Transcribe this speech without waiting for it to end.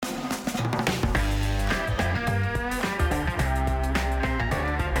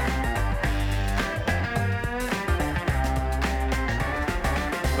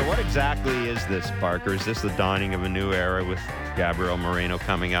exactly is this, Parker? Is this the dawning of a new era with Gabriel Moreno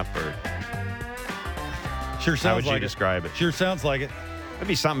coming up, or Sure sounds how would like you it. describe it? Sure sounds like it. It'd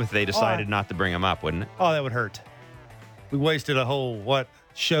be something if they decided not to bring him up, wouldn't it? Oh, that would hurt. We wasted a whole,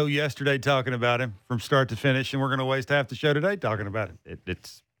 show yesterday talking about him from start to finish, and we're going to waste half the show today talking about him.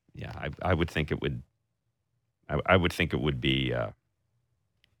 I would think it would. I would think it would be.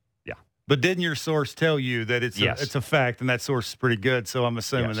 But didn't your source tell you that it's a fact, and that source is pretty good? So I'm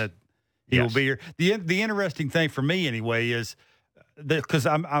assuming that he will be here. The interesting thing for me anyway is because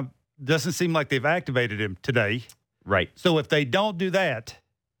I'm doesn't seem like they've activated him today, right? So if they don't do that,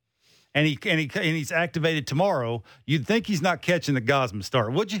 and he's activated tomorrow, you'd think he's not catching the Gausman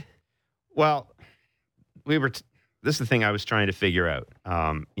start, would you? Well, this is the thing I was trying to figure out.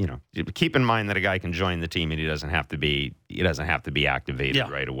 Keep in mind that a guy can join the team and he doesn't have to be activated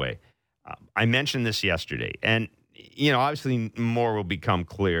right away. I mentioned this yesterday, and obviously more will become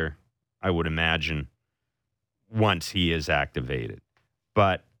clear, I would imagine, once he is activated.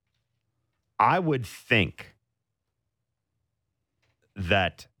 But I would think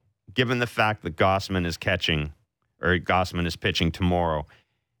that given the fact that Gausman is pitching tomorrow,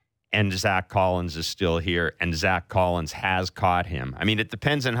 and Zach Collins is still here, and Zach Collins has caught him. I mean, it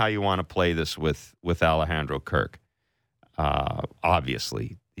depends on how you want to play this with Alejandro Kirk.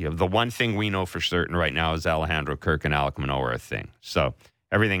 Obviously, the one thing we know for certain right now is Alejandro Kirk and Alek Manoah are a thing. So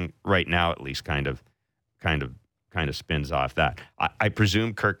everything right now, at least, kind of spins off that. I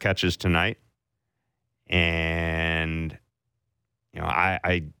presume Kirk catches tonight, and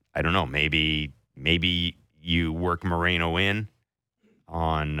I don't know. Maybe you work Moreno in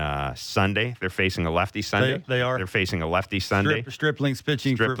on Sunday. They're facing a lefty Sunday. They are. They're facing a lefty Sunday. Stripling's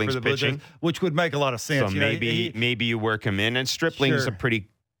pitching for the Blue Jays, which would make a lot of sense. So maybe you work him in. And Stripling is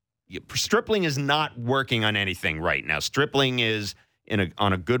Stripling is not working on anything right now. Stripling is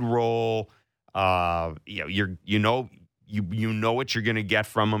on a good roll. You know what you're going to get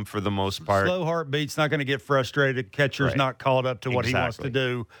from him for the most part. Slow heartbeat's not going to get frustrated. Catcher's not called up to what he wants to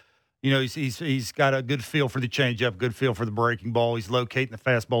do. He's got a good feel for the changeup, good feel for the breaking ball. He's locating the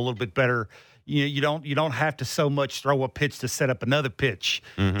fastball a little bit better. You don't have to so much throw a pitch to set up another pitch.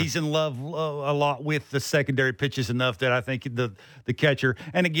 Mm-hmm. He's in love a lot with the secondary pitches enough that I think the catcher.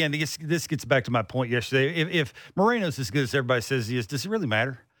 And again, this gets back to my point yesterday. If Moreno's as good as everybody says he is, does it really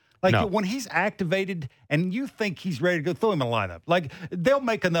matter? When he's activated and you think he's ready to go, throw him in a lineup. They'll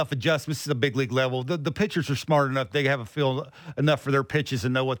make enough adjustments to the big league level. The pitchers are smart enough. They have a feel enough for their pitches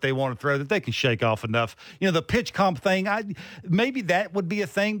and know what they want to throw that they can shake off enough. The pitch comp thing, maybe that would be a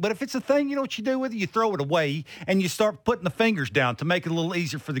thing. But if it's a thing, you know what you do with it? You throw it away and you start putting the fingers down to make it a little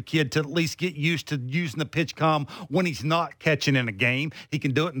easier for the kid to at least get used to using the pitch comp when he's not catching in a game. He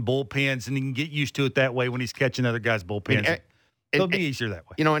can do it in bullpens, and he can get used to it that way when he's catching other guys' bullpens. It'll be easier that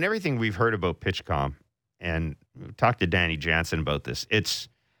way. And everything we've heard about PitchCom, and we've talked to Danny Jansen about this,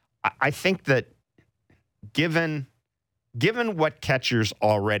 I think that given what catchers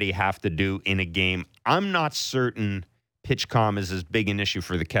already have to do in a game, I'm not certain PitchCom is as big an issue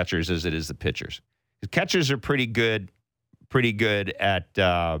for the catchers as it is the pitchers. The catchers are pretty good at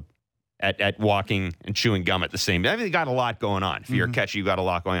walking and chewing gum at the same time. They got a lot going on. If you're a catcher, you got a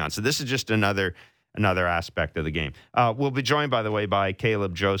lot going on. So this is just another aspect of the game. We'll be joined, by the way, by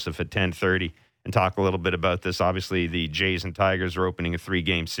Caleb Joseph at 10:30 and talk a little bit about this. Obviously, the Jays and Tigers are opening a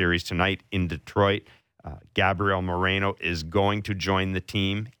 3-game series tonight in Detroit. Gabriel Moreno is going to join the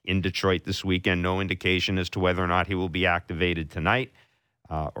team in Detroit this weekend. No indication as to whether or not he will be activated tonight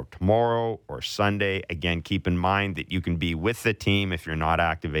or tomorrow or Sunday. Again, keep in mind that you can be with the team. If you're not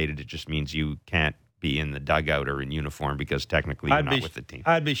activated, it just means you can't be in the dugout or in uniform because technically you're not with the team.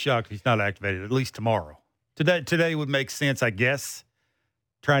 I'd be shocked if he's not activated, at least tomorrow. Today would make sense, I guess.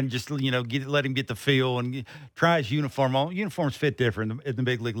 Try and just, let him get the feel and try his uniform on. Uniforms fit different in the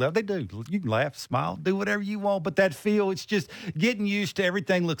big league level. They do. You can laugh, smile, do whatever you want, but that feel, it's just getting used to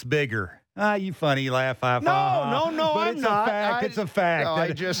everything looks bigger. You funny, laugh, high five. No, but I'm it's not. It's a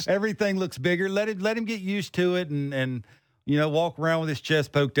fact. No, everything looks bigger. Let him get used to it and walk around with his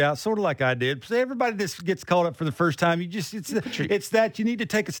chest poked out, sort of like I did. So everybody just gets called up for the first time. It's that you need to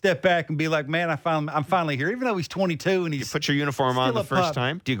take a step back and be like, man, I'm finally here. Even though he's 22 and he's you put your uniform on the first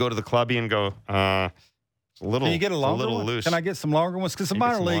time. Do you go to the clubby and go? It's a little. Can you get a longer little one? Loose. Can I get some longer ones? Because the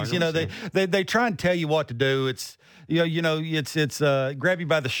minor leagues, they try and tell you what to do. It's it's grab you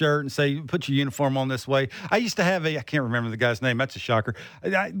by the shirt and say, put your uniform on this way. I used to have I can't remember the guy's name. That's a shocker.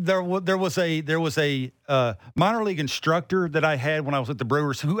 There was a minor league instructor that I had when I was at the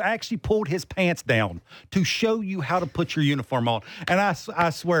Brewers who actually pulled his pants down to show you how to put your uniform on. And I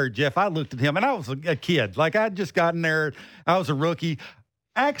swear, Jeff, I looked at him and I was a kid. Like I'd just gotten there. I was a rookie.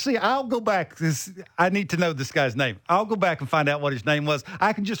 Actually, I'll go back. I need to know this guy's name. I'll go back and find out what his name was.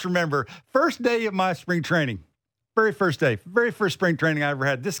 I can just remember first day of my spring training. Very first day, very first spring training I ever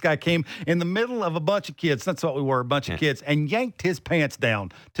had. This guy came in the middle of a bunch of kids. That's what we were, a bunch of kids, and yanked his pants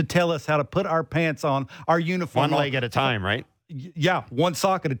down to tell us how to put our pants on, our uniform. One leg at a time, right? Yeah, one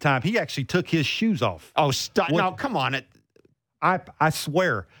sock at a time. He actually took his shoes off. Oh, stop! No, come on! I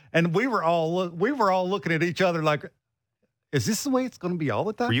swear. And we were all looking at each other like, is this the way it's going to be all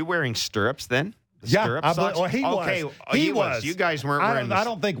the time? Were you wearing stirrups then? Stirrup socks? Well, he was. Okay, he was. You guys weren't wearing. I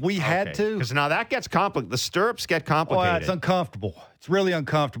don't think we had to. Because now that gets complicated. The stirrups get complicated. Well, it's uncomfortable. It's really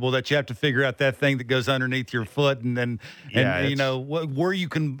uncomfortable that you have to figure out that thing that goes underneath your foot, and you know where you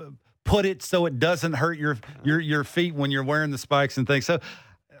can put it so it doesn't hurt your feet when you're wearing the spikes and things. So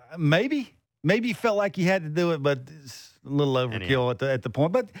maybe you felt like you had to do it, but it's a little overkill at the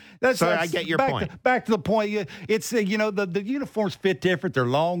point. But that's I get your point. Back to the point. It's the uniforms fit different. They're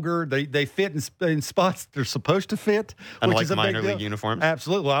longer. They fit in spots they're supposed to fit. Unlike which is a minor big deal. league uniforms.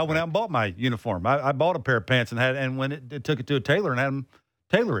 Absolutely. Well, I went out and bought my uniform. I bought a pair of pants and when it took it to a tailor and had them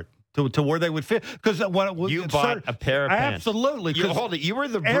tailor it to where they would fit. Because when it was you bought a pair of pants. Absolutely. Hold it. You were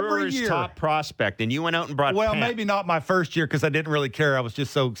the Brewers' top prospect, and you went out and brought. Well, pants. maybe not my first year because I didn't really care. I was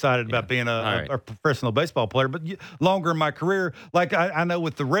just so excited about being a professional baseball player. But longer in my career, like I know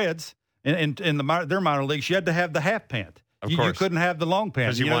with the Reds in their minor leagues, you had to have the half pant. Of course. You couldn't have the long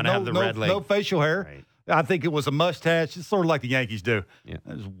pants. Because you want to have the red leg. No facial hair. Right. I think it was a mustache. It's sort of like the Yankees do. Yeah.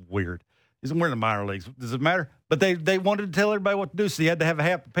 That was weird. He's wearing the minor leagues. Does it matter? But they wanted to tell everybody what to do, so you had to have a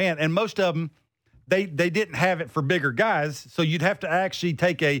half pant. And most of them, they didn't have it for bigger guys, so you'd have to actually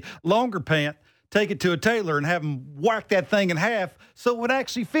take a longer pant, take it to a tailor, and have them whack that thing in half so it would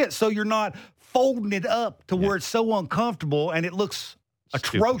actually fit. So you're not folding it up to where it's so uncomfortable and it looks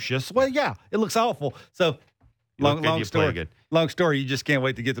atrocious. Well, yeah, it looks awful. So long story, you just can't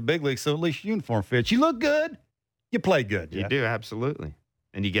wait to get to big leagues, so at least your uniform fits. You look good, you play good. You do, absolutely.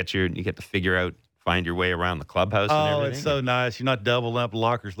 And you get to figure out, find your way around the clubhouse and everything. Oh, it's so nice. You're not doubling up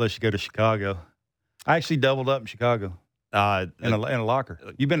lockers unless you go to Chicago. I actually doubled up in Chicago in a locker.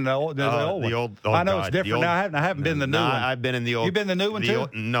 You've been in the old one. I know it's different now. I haven't been in the new one. I've been in the old. You've been in the new one too?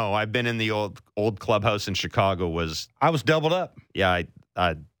 No, I've been in the old clubhouse in Chicago. I was doubled up. Yeah,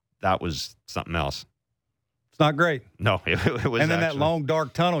 that was something else. It's not great. No, it was. And then that long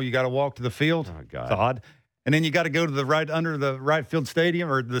dark tunnel, you got to walk to the field. Oh God, it's odd. And then you got to go to the under the right field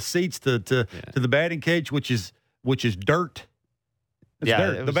stadium or the seats to the batting cage, which is dirt. It's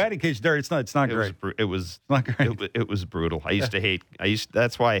dirt. The batting cage is dirt. It's not great. It was not great. It was brutal. I used to hate.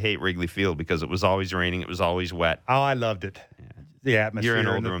 That's why I hate Wrigley Field, because it was always raining. It was always wet. Oh, I loved it. Yeah. The atmosphere. You're an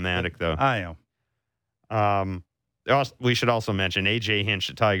old romantic, though. I am. We should also mention A.J. Hinch,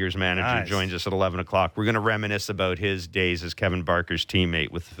 the Tigers manager, joins us at 11 o'clock. We're going to reminisce about his days as Kevin Barker's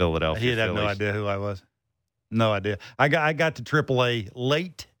teammate with the Philadelphia Phillies. He had no idea who I was. No idea. I got to AAA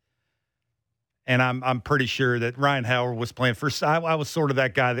late, and I'm pretty sure that Ryan Howard was playing first. I was sort of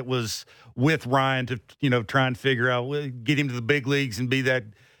that guy that was with Ryan to try and figure out, get him to the big leagues and be that,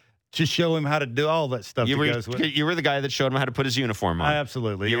 just show him how to do all that stuff. You were the guy that showed him how to put his uniform on.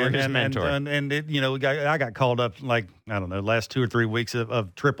 Absolutely. You were his mentor. And I got called up last 2 or 3 weeks of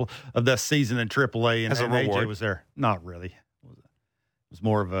that season in AAA, and AJ was there. Not really. It was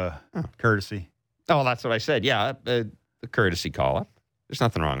more of a courtesy. Oh, that's what I said. Yeah, the courtesy call up. There's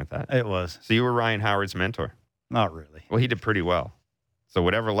nothing wrong with that. It was. So you were Ryan Howard's mentor? Not really. Well, he did pretty well. So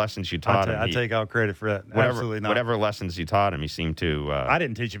whatever lessons you taught him, I take all credit for that. Absolutely not. Whatever lessons you taught him, he seemed to. I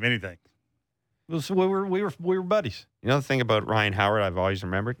didn't teach him anything. We were buddies. You know the thing about Ryan Howard, I've always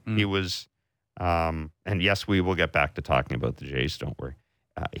remembered. He was, and yes, we will get back to talking about the Jays. Don't worry.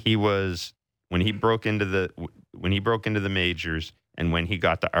 He was when he broke into the majors, and when he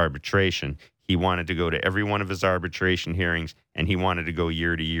got to arbitration, he wanted to go to every one of his arbitration hearings, and he wanted to go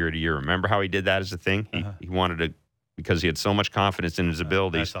year to year to year. Remember how he did that as a thing? He wanted to, because he had so much confidence in his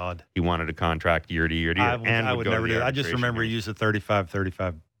abilities. That's odd. He wanted to contract year to year to year. I would never do that. I just remember he used a 35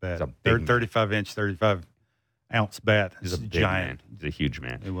 bat. 35-inch, 35-ounce bat. He's a big giant. Man. He's a huge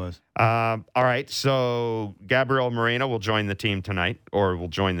man. It was. All right, so Gabriel Moreno will join the team tonight, or will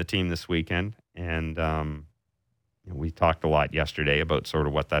join the team this weekend. And we talked a lot yesterday about sort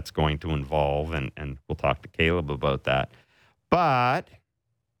of what that's going to involve, and we'll talk to Caleb about that. But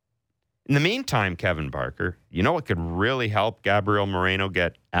in the meantime, Kevin Barker, you know what could really help Gabriel Moreno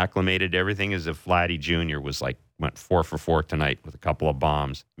get acclimated to everything is if Vladdy Jr. went 4 for 4 tonight with a couple of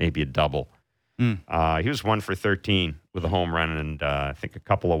bombs, maybe a double. He was 1 for 13 with a home run and I think a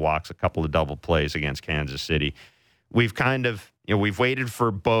couple of walks, a couple of double plays against Kansas City. We've kind of, we've waited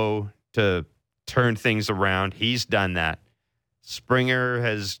for Bo to turn things around. He's done that. Springer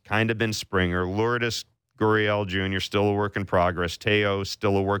has kind of been Springer. Lourdes Gurriel Jr. still a work in progress. Teo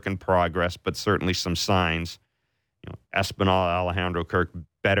still a work in progress, but certainly some signs. Espinal, Alejandro Kirk,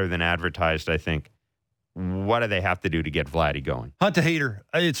 better than advertised, I think. What do they have to do to get Vladdy going? Hunt a heater.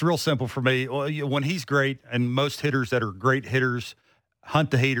 It's real simple for me. When he's great, and most hitters that are great hitters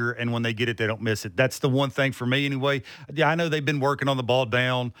hunt the heater, and when they get it, they don't miss it. That's the one thing for me anyway. Yeah, I know they've been working on the ball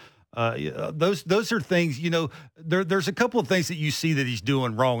down. Those are things, there's a couple of things that you see that he's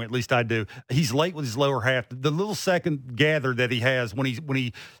doing wrong. At least I do. He's late with his lower half. The little second gather that he has when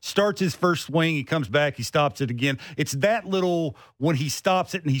he starts his first swing, he comes back, he stops it again. It's that little when he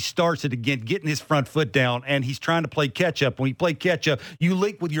stops it and he starts it again, getting his front foot down, and he's trying to play catch up. When you play catch up, you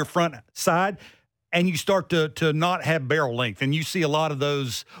leak with your front side, and you start to not have barrel length. And you see a lot of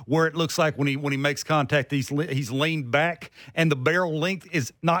those where it looks like when he makes contact, he's leaned back, and the barrel length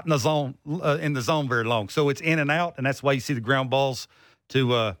is not in the zone very long. So it's in and out, and that's why you see the ground balls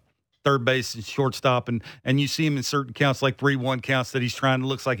to third base and shortstop. And you see him in certain counts, like 3-1 counts, that he's trying to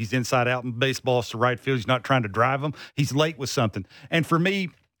looks like he's inside out, and baseballs to right field. He's not trying to drive them. He's late with something. And for me,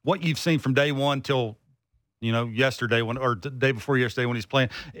 what you've seen from day one till yesterday or the day before yesterday when he's playing,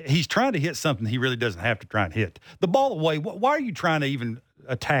 he's trying to hit something he really doesn't have to try and hit. The ball away, why are you trying to even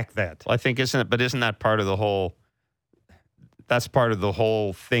attack that? Well, I think isn't that part of the whole – that's part of the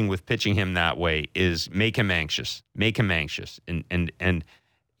whole thing with pitching him that way is make him anxious. And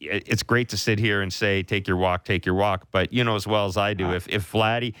it's great to sit here and say, take your walk. But as well as I do, if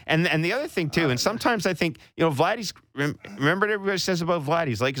Vladdy – and the other thing, too, and sometimes I think, Vladdy's – remember what everybody says about Vladdy?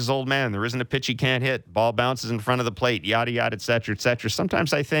 He's like his old man. There isn't a pitch he can't hit. Ball bounces in front of the plate, yada, yada, et cetera, et cetera.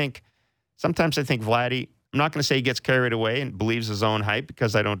 Sometimes I think Vladdy – I'm not going to say he gets carried away and believes his own hype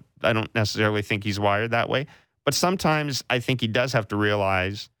because I don't necessarily think he's wired that way. But sometimes I think he does have to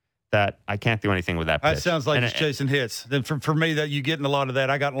realize – that I can't do anything with that pitch. That sounds like he's chasing hits. Then for me, that you getting a lot of that.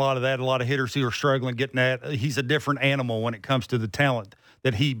 I got a lot of that. A lot of hitters who are struggling getting that. He's a different animal when it comes to the talent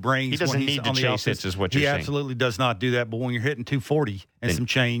that he brings. He doesn't need to chase hits, is what you're saying. He absolutely does not do that. But when you're hitting 240 and some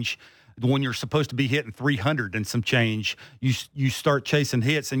change, when you're supposed to be hitting 300 and some change, you start chasing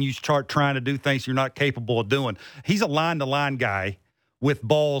hits and you start trying to do things you're not capable of doing. He's a line-to-line guy with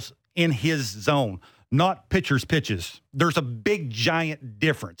balls in his zone. Not pitcher's pitches. There's a big, giant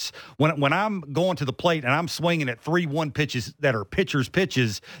difference. When I'm going to the plate and I'm swinging at 3-1 pitches that are pitcher's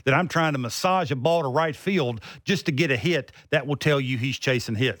pitches, that I'm trying to massage a ball to right field just to get a hit, that will tell you he's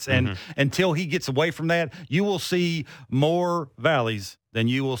chasing hits. And until he gets away from that, you will see more valleys than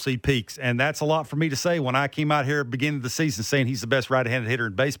you will see peaks. And that's a lot for me to say. When I came out here at the beginning of the season saying he's the best right-handed hitter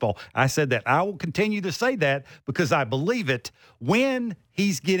in baseball, I said that. I will continue to say that because I believe it when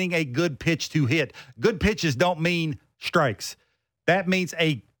he's getting a good pitch to hit. Good pitches don't mean strikes. That means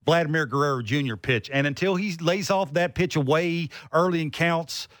a Vladimir Guerrero Jr. pitch. And until he lays off that pitch away early in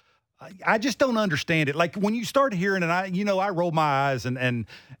counts, I just don't understand it. Like when you start hearing, and I roll my eyes, and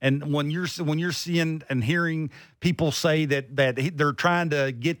when you're seeing and hearing people say that they're trying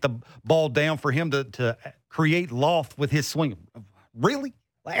to get the ball down for him to create loft with his swing, really?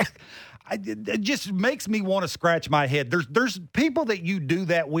 It just makes me want to scratch my head. There's people that you do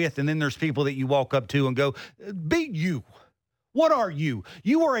that with, and then there's people that you walk up to and go, "Be you." What are you?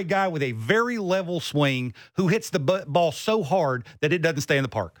 You are a guy with a very level swing who hits the ball so hard that it doesn't stay in the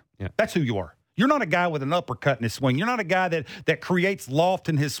park. Yeah. That's who you are. You're not a guy with an uppercut in his swing. You're not a guy that creates loft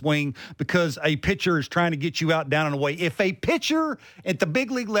in his swing because a pitcher is trying to get you out, down, and away. If a pitcher at the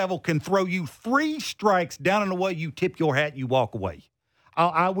big league level can throw you 3 strikes down and away, you tip your hat, you walk away.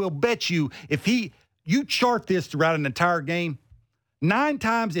 I will bet you if you chart this throughout an entire game, 9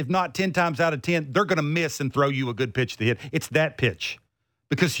 times, if not 10 times out of 10, they're going to miss and throw you a good pitch to hit. It's that pitch.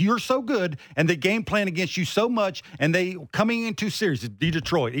 Because you're so good and they game plan against you so much, and they coming into series,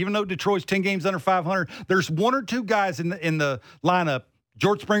 Detroit, even though Detroit's 10 games under 500, there's 1 or 2 guys in the lineup.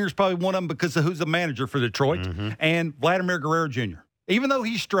 George Springer's probably one of them because of who's the manager for Detroit, and Vladimir Guerrero Jr. Even though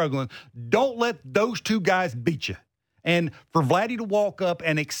he's struggling, don't let those 2 guys beat you. And for Vladdy to walk up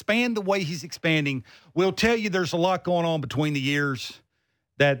and expand the way he's expanding, will tell you there's a lot going on between the years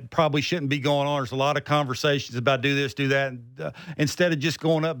that probably shouldn't be going on. There's a lot of conversations about do this, do that. Instead of just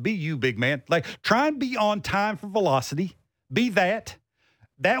going up, be you, big man. Like, try and be on time for velocity. Be that.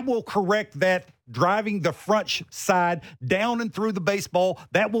 That will correct that driving the front side down and through the baseball.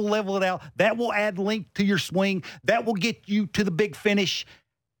 That will level it out. That will add length to your swing. That will get you to the big finish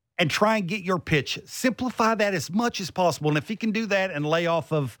and try and get your pitch. Simplify that as much as possible. And if you can do that and lay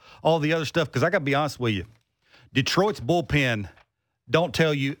off of all the other stuff, because I got to be honest with you, Detroit's bullpen – don't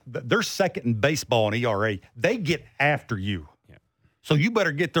tell you they're second in baseball in ERA. They get after you. Yeah. So you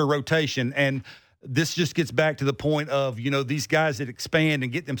better get their rotation. And this just gets back to the point of, these guys that expand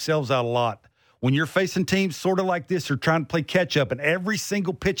and get themselves out a lot. When you're facing teams sort of like this or trying to play catch-up and every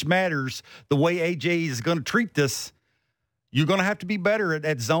single pitch matters the way A.J. is going to treat this, you're going to have to be better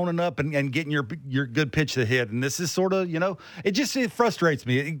at zoning up and getting your good pitch to hit. And this is sort of, it frustrates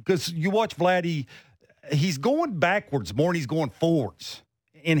me because you watch Vladdy, he's going backwards more than he's going forwards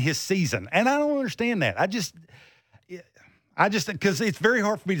in his season. And I don't understand that. I just because it's very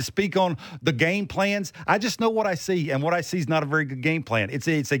hard for me to speak on the game plans. I just know what I see, and what I see is not a very good game plan. It's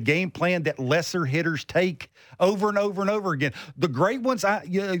a game plan that lesser hitters take over and over and over again. The great ones,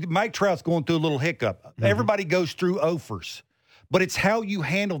 Mike Trout's going through a little hiccup. Mm-hmm. Everybody goes through offers. But it's how you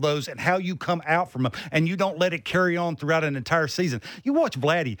handle those and how you come out from them, and you don't let it carry on throughout an entire season. You watch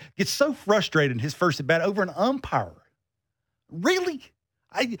Vladdy get so frustrated in his first at-bat over an umpire. Really?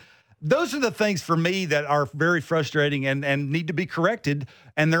 Those are the things for me that are very frustrating and need to be corrected,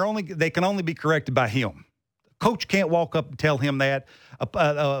 and they can only be corrected by him. Coach can't walk up and tell him that. A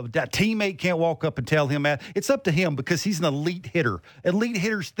teammate can't walk up and tell him that. It's up to him because he's an elite hitter. Elite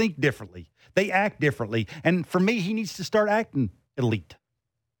hitters think differently. They act differently. And for me, he needs to start acting elite.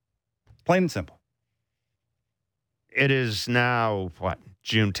 Plain and simple. It is now,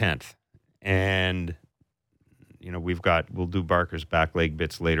 June 10th. And we'll do Barker's back leg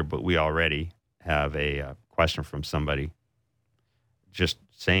bits later, but we already have a question from somebody just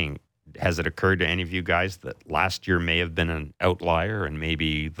saying, has it occurred to any of you guys that last year may have been an outlier and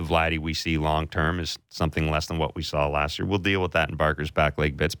maybe the Vladdy we see long term is something less than what we saw last year? We'll deal with that in Barker's back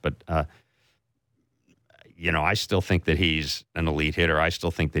leg bits, but I still think that he's an elite hitter. I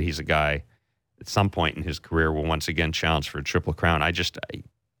still think that he's a guy at some point in his career will once again challenge for a Triple Crown. I just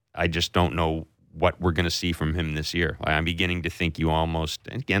don't know what we're going to see from him this year. I'm beginning to think and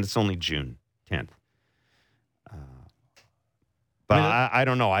again, it's only June 10th. But I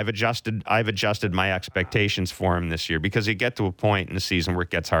don't know. I've adjusted my expectations for him this year because you get to a point in the season where it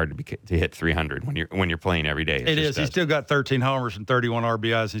gets hard to hit 300 when you're playing every day. It is. He's still got 13 homers and 31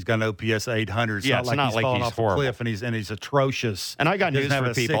 RBIs. He's got an OPS 800. It's not like he's falling off a cliff and he's atrocious. And I got news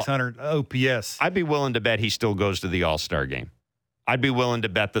for people. 600 OPS. I'd be willing to bet he still goes to the All-Star game. I'd be willing to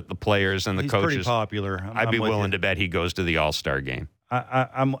bet that the players and the coaches. He's pretty popular. I'd be willing to bet he goes to the All-Star game.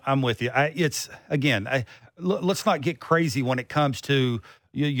 I'm with you. Let's not get crazy when it comes to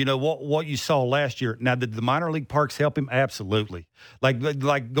what you saw last year. Now, did the minor league parks help him? Absolutely.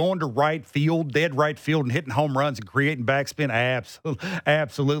 Like going to right field, dead right field, and hitting home runs and creating backspin.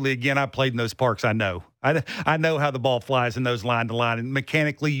 Absolutely. Again, I played in those parks. I know. I know how the ball flies in those line to line, and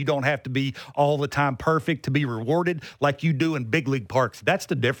mechanically, you don't have to be all the time perfect to be rewarded like you do in big league parks. That's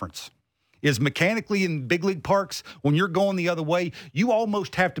the difference. Is mechanically in big league parks, when you're going the other way, you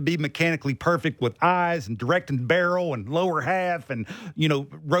almost have to be mechanically perfect with eyes and directing barrel and lower half and,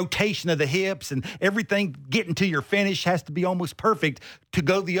 rotation of the hips and everything getting to your finish has to be almost perfect to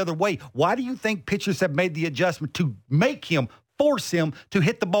go the other way. Why do you think pitchers have made the adjustment to force him to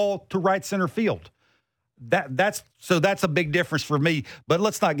hit the ball to right center field? That's a big difference for me. But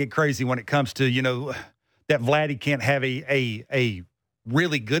let's not get crazy when it comes to, that Vladdy can't have a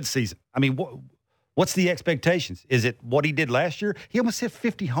really good season. I mean, what's the expectations? Is it what he did last year? He almost hit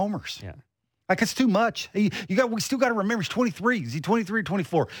 50 homers. Yeah. It's too much. We still got to remember he's 23. Is he 23 or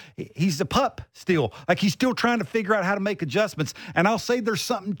 24? He's a pup still. He's still trying to figure out how to make adjustments. And I'll say there's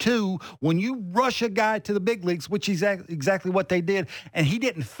something too when you rush a guy to the big leagues, which is exactly what they did, and he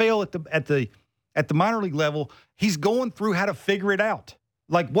didn't fail at the minor league level. He's going through how to figure it out.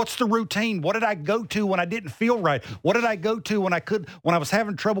 What's the routine? What did I go to when I didn't feel right? What did I go to when I was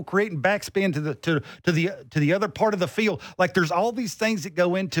having trouble creating backspin to the other part of the field? There's all these things that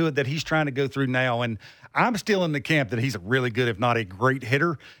go into it that he's trying to go through now. And I'm still in the camp that he's a really good, if not a great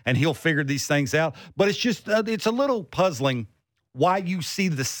hitter, and he'll figure these things out. But it's just, it's a little puzzling why you see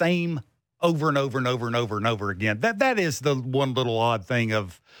the same over and over and over and over and over again. That is the one little odd thing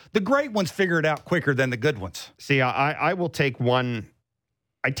of the great ones figure it out quicker than the good ones. See, I will take one.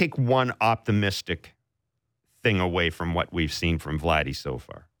 I take one optimistic thing away from what we've seen from Vladdy so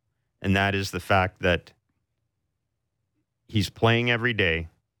far, and that is the fact that he's playing every day,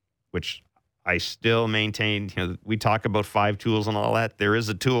 which I still maintain. We talk about 5 tools and all that. There is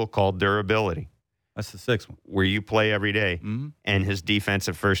a tool called durability. That's the 6th one. Where you play every day, mm-hmm. and his defense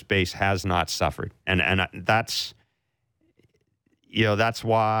at first base has not suffered, and that's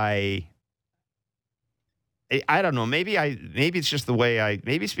why. I don't know. Maybe it's just the way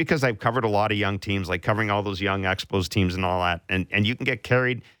maybe it's because I've covered a lot of young teams, like covering all those young Expos teams and all that. And you can get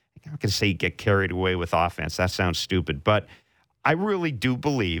carried. I'm not going to say get carried away with offense. That sounds stupid. But I really do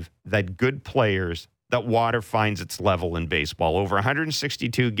believe that good players that water finds its level in baseball. Over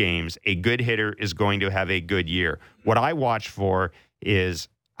 162 games, a good hitter is going to have a good year. What I watch for is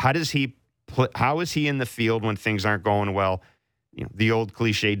how is he in the field when things aren't going well? You know, the old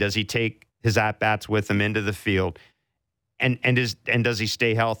cliche, does he take his at-bats with him into the field? And does he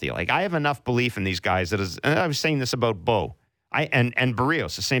stay healthy? Like, I have enough belief in these guys and I was saying this about Bo. And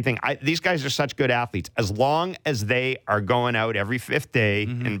Barrios, the same thing. These guys are such good athletes. As long as they are going out every fifth day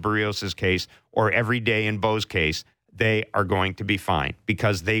in Barrios' case, or every day in Bo's case, they are going to be fine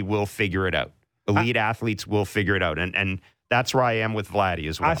because they will figure it out. Elite athletes will figure it out. And that's where I am with Vladdy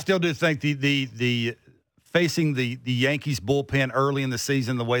as well. I still do think the facing the Yankees bullpen early in the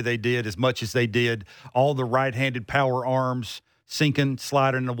season the way they did, as much as they did, all the right-handed power arms, sinking,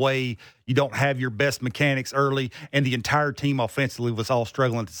 sliding away. You don't have your best mechanics early, and the entire team offensively was all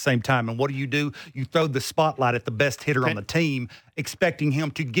struggling at the same time. And what do? You throw the spotlight at the best hitter on the team, expecting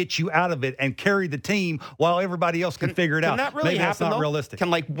him to get you out of it and carry the team while everybody else can figure it out. That really Maybe happen, that's not though? realistic. Can,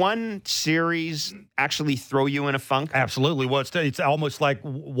 like, one series actually throw you in a funk? Absolutely. Well, it's almost like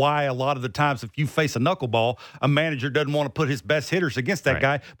why a lot of the times if you face a knuckleball, a manager doesn't want to put his best hitters against that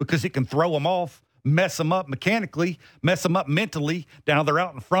guy because it can throw them off, mess them up mechanically, mess them up mentally. Now they're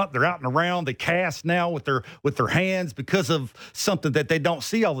out in front, they're out and around. They cast now with their hands because of something that they don't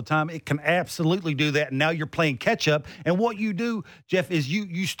see all the time. It can absolutely do that. And now you're playing catch up. And what you do, Jeff, is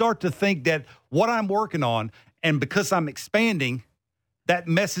you start to think that what I'm working on, and because I'm expanding, that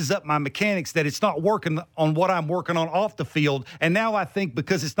messes up my mechanics, that it's not working on what I'm working on off the field. And now I think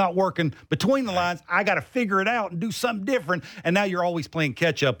because it's not working between the lines, I got to figure it out and do something different. And now you're always playing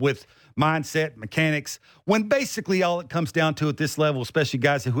catch up with mindset, mechanics, when basically all it comes down to at this level, especially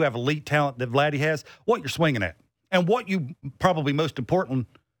guys who have elite talent that Vladdy has, what you're swinging at. And what you probably most important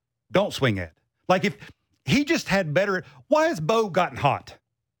don't swing at. Like if he just had better, why has Bo gotten hot?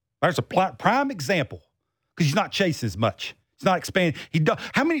 There's a prime example, because he's not chasing as much. It's not expanding.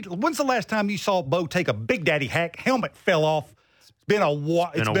 When's the last time you saw Bo take a Big Daddy hack? Helmet fell off. It's been a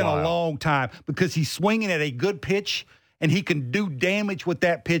long time, because he's swinging at a good pitch and he can do damage with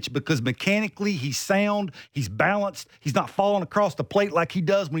that pitch because mechanically he's sound, he's balanced, he's not falling across the plate like he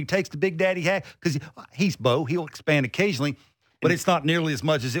does when he takes the Big Daddy hack, because he's Bo. He'll expand occasionally, but it's not nearly as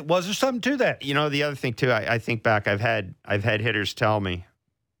much as it was. There's something to that. You know, the other thing too, I think back, I've had hitters tell me,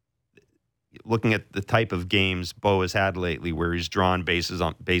 looking at the type of games Bo has had lately where he's drawn base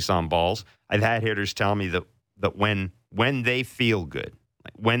on balls, I've had hitters tell me that when they feel good,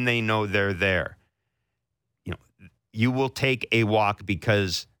 like when they know they're there, you know, you will take a walk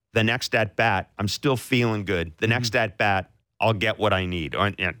because the next at bat, I'm still feeling good. The next at bat, I'll get what I need.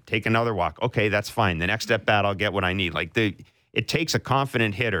 Or, take another walk. Okay, that's fine. The next at bat, I'll get what I need. Like it takes a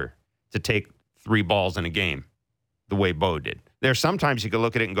confident hitter to take 3 balls in a game, the way Bo did. There's sometimes you can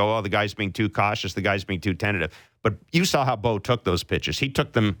look at it and go, oh, the guy's being too cautious, the guy's being too tentative. But you saw how Bo took those pitches. He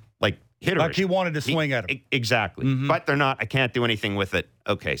took them like hitters. Like he wanted to swing at them. Exactly. But they're not. I can't do anything with it.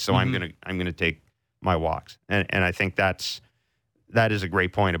 Okay, so I'm gonna take my walks. And I think that is a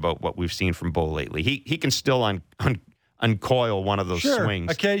great point about what we've seen from Bo lately. He can still uncoil one of those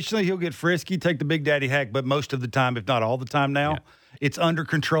swings. Occasionally he'll get frisky, take the Big Daddy hack, but most of the time, if not all the time now, it's under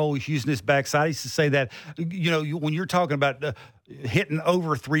control. He's using his backside. I used to say that, you know, when you're talking about hitting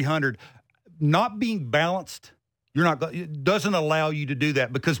over 300, not being balanced, it doesn't allow you to do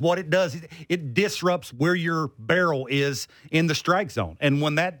that, because what it does, it disrupts where your barrel is in the strike zone. And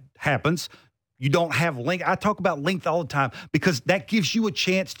when that happens, you don't have length. I talk about length all the time because that gives you a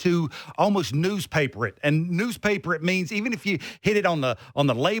chance to almost newspaper it. And newspaper it means even if you hit it on the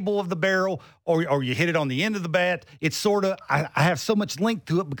label of the barrel or you hit it on the end of the bat, it's sort of, I have so much length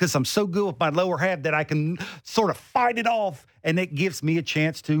to it because I'm so good with my lower half that I can sort of fight it off, and it gives me a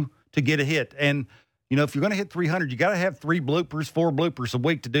chance to get a hit. And you know, if you're going to hit 300, you got to have 4 bloopers a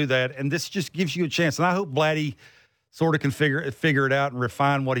week to do that. And this just gives you a chance. And I hope Vladdy sort of can figure it out and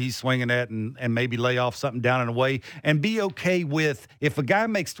refine what he's swinging at, and maybe lay off something down and away, and be okay with if a guy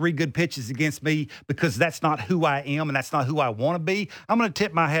makes 3 good pitches against me, because that's not who I am and that's not who I want to be, I'm going to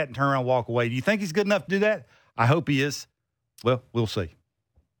tip my hat and turn around and walk away. Do you think he's good enough to do that? I hope he is. Well, we'll see.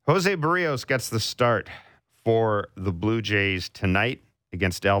 Jose Barrios gets the start for the Blue Jays tonight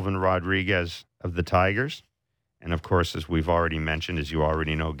against Elvin Rodriguez of the Tigers. And, of course, as we've already mentioned, as you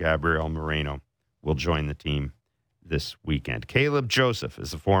already know, Gabriel Moreno will join the team this weekend. Caleb Joseph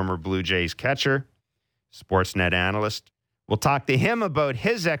is a former Blue Jays catcher, Sportsnet analyst. We'll talk to him about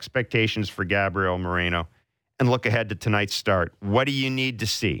his expectations for Gabriel Moreno and look ahead to tonight's start. What do you need to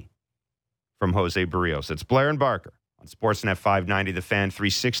see from Jose Barrios? It's Blair and Barker on Sportsnet 590, The Fan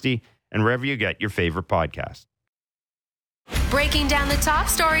 360, and wherever you get your favorite podcast. Breaking down the top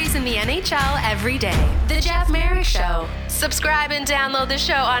stories in the NHL every day. The Jeff Merrick Show. Subscribe and download the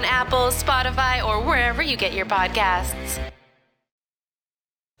show on Apple, Spotify, or wherever you get your podcasts.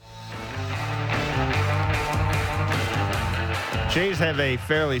 Jays have a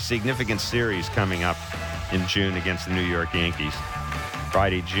fairly significant series coming up in June against the New York Yankees.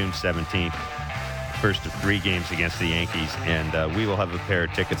 Friday, June 17th. First of 3 games against the Yankees. And we will have a pair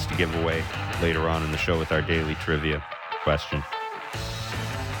of tickets to give away later on in the show with our daily trivia question.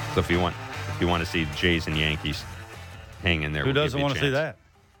 So if you want to see the Jays and Yankees hang in there, who doesn't want to see that?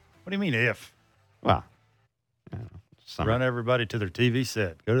 What do you mean if? Well, run everybody to their TV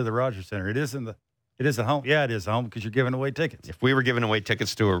set. Go to the Rogers Center. It is at home. Yeah, it is at home because you're giving away tickets. If we were giving away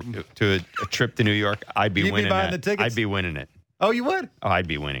tickets to a trip to New York, I'd be winning buying the tickets? I'd be winning it. Oh, you would? Oh, I'd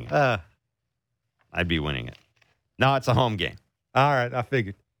be winning it. I'd be winning it. No, it's a home game. All right, I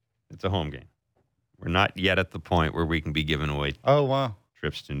figured. It's a home game. We're not yet at the point where we can be giving away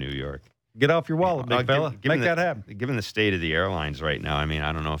trips to New York. Get off your wallet, big fella. Make that happen. Given the state of the airlines right now, I mean,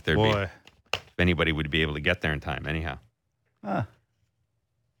 I don't know if if anybody would be able to get there in time anyhow.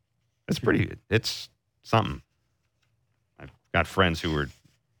 It's pretty good. It's something. I've got friends who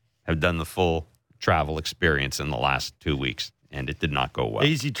have done the full travel experience in the last 2 weeks, and it did not go well.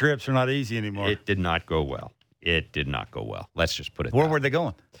 Easy trips are not easy anymore. It did not go well. It did not go well. Let's just put it Where were they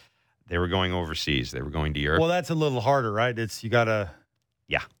going? They were going overseas. They were going to Europe. Well, that's a little harder, right? You got to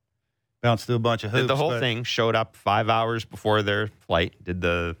bounce through a bunch of hoops. The whole thing. Showed up 5 hours before their flight. Did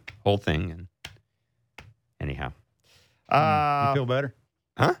the whole thing. And anyhow. You feel better?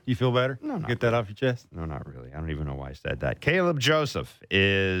 Huh? You feel better? No, Get that off your chest? No, not really. I don't even know why I said that. Caleb Joseph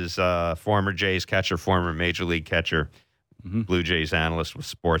is former Jays catcher, former Major League catcher, Blue Jays analyst with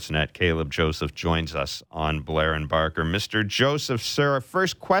Sportsnet. Caleb Joseph joins us on Blair and Barker. Mr. Joseph, sir,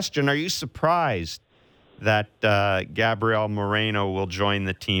 first question. Are you surprised that Gabriel Moreno will join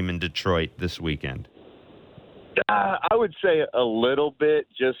the team in Detroit this weekend? I would say a little bit,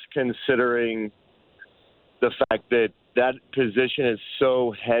 just considering the fact that position is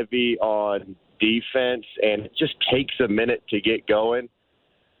so heavy on defense and it just takes a minute to get going.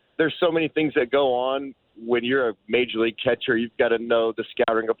 There's so many things that go on when you're a major league catcher. You've got to know the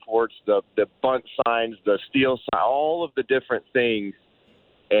scouting reports, the bunt signs, the steal sign, all of the different things.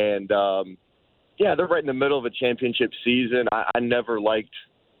 And, they're right in the middle of a championship season. I never liked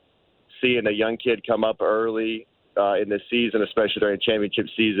seeing a young kid come up early in the season, especially during a championship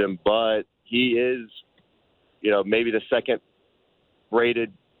season. But he is, maybe the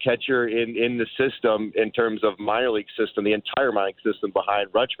second-rated catcher in the system in terms of minor league system, the entire minor league system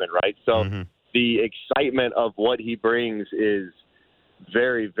behind Rutschman, right? So the excitement of what he brings is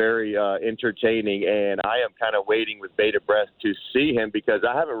very, very entertaining, and I am kind of waiting with bated breath to see him because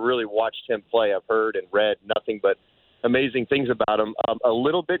I haven't really watched him play. I've heard and read nothing but amazing things about him. A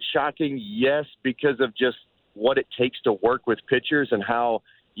little bit shocking, yes, because of just what it takes to work with pitchers and how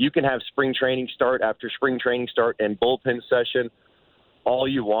you can have spring training start after spring training start and bullpen session all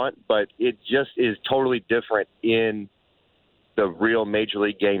you want, but it just is totally different in the real major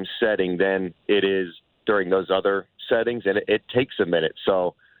league game setting than it is during those other settings, and it takes a minute.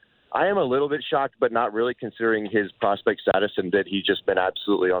 So I am a little bit shocked, but not really, considering his prospect status and that he's just been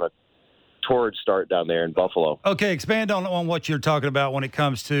absolutely on a torrid start down there in Buffalo. Okay, expand on what you're talking about when it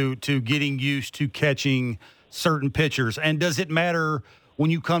comes to getting used to catching certain pitchers. And does it matter when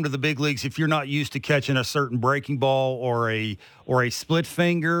you come to the big leagues if you're not used to catching a certain breaking ball or a split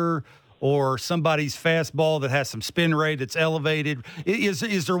finger or somebody's fastball that has some spin rate that's elevated?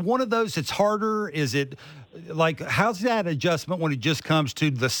 Is there one of those that's harder? Is it like, how's that adjustment when it just comes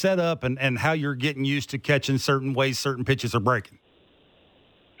to the setup and how you're getting used to catching certain ways certain pitches are breaking?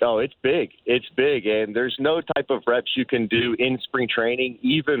 Oh, it's big. It's big. And there's no type of reps you can do in spring training,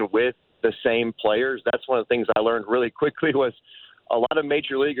 even with the same players. That's one of the things I learned really quickly was a lot of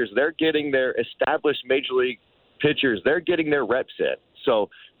major leaguers, they're getting their established major league pitchers, they're getting their reps in. So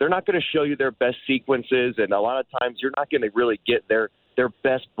they're not going to show you their best sequences, and a lot of times you're not going to really get their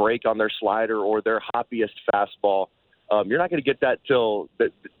best break on their slider or their hoppiest fastball. You're not going to get that till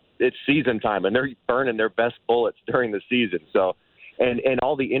it's season time, and they're burning their best bullets during the season. So, and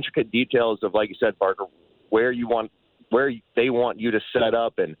all the intricate details of, like you said, Barker, where they want you to set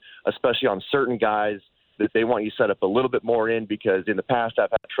up, and especially on certain guys that they want you set up a little bit more in, because in the past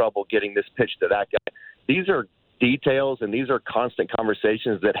I've had trouble getting this pitch to that guy. These are details, and these are constant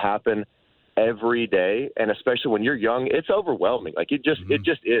conversations that happen every day, and especially when you're young, it's overwhelming. Like it just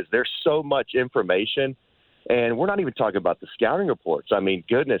is. There's so much information, and we're not even talking about the scouting reports. I mean,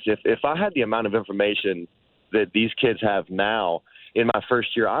 goodness, if I had the amount of information that these kids have now in my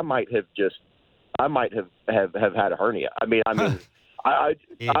first year, I might have I might have had a hernia. I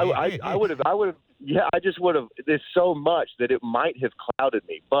would have. Yeah, I just would have. There's so much that it might have clouded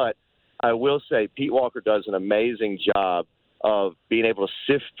me. But I will say Pete Walker does an amazing job of being able to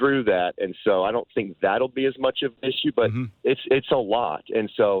sift through that, and so I don't think that'll be as much of an issue. But it's a lot, and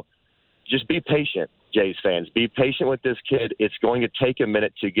so just be patient, Jays fans. Be patient with this kid. It's going to take a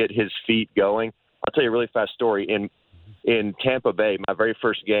minute to get his feet going. I'll tell you a really fast story. In Tampa Bay, my very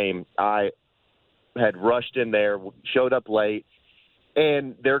first game, I had rushed in there, showed up late,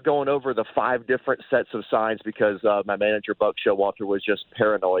 and they're going over the 5 different sets of signs because my manager, Buck Showalter, was just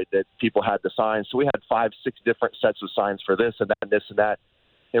paranoid that people had the signs. So we had 5, 6 different sets of signs for this and that and this and that.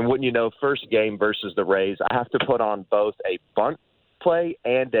 And wouldn't you know, first game versus the Rays, I have to put on both a bunt play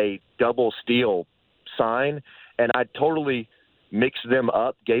and a double steal sign, and I totally mixed them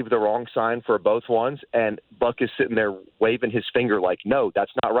up, gave the wrong sign for both ones, and Buck is sitting there waving his finger like, no,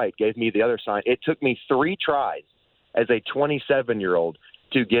 that's not right, gave me the other sign. It took me 3 tries as a 27-year-old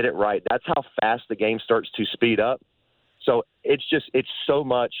to get it right. That's how fast the game starts to speed up. So it's so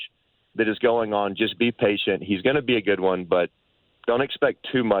much that is going on. Just be patient. He's going to be a good one, but don't expect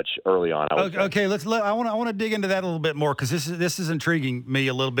too much early on. Okay, I want to dig into that a little bit more because this is intriguing me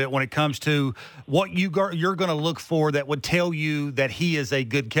a little bit when it comes to what you're going to look for that would tell you that he is a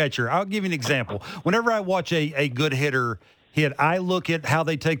good catcher. I'll give you an example. Whenever I watch a good hitter hit, I look at how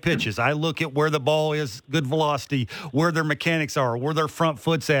they take pitches. I look at where the ball is, good velocity, where their mechanics are, where their front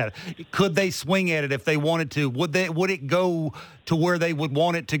foot's at. Could they swing at it if they wanted to? Would it go to where they would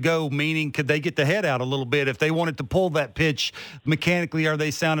want it to go, meaning could they get the head out a little bit if they wanted to pull that pitch mechanically? Are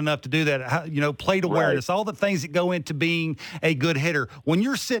they sound enough to do that? Plate awareness, all the things that go into being a good hitter. When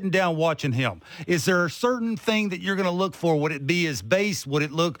you're sitting down watching him, is there a certain thing that you're going to look for? Would it be his base? Would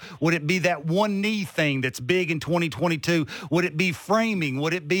it be that one knee thing that's big in 2022? Would it be framing?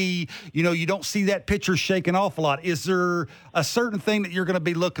 Would it be, you don't see that pitcher shaking off a lot? Is there a certain thing that you're going to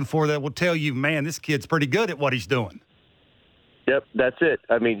be looking for that will tell you, man, this kid's pretty good at what he's doing? Yep, that's it.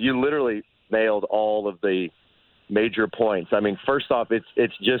 I mean, you literally nailed all of the major points. I mean, first off,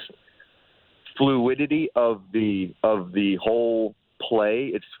 it's just fluidity of the whole play.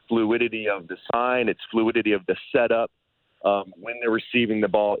 It's fluidity of the sign. It's fluidity of the setup. When they're receiving the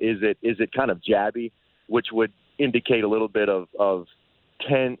ball, is it kind of jabby, which would indicate a little bit of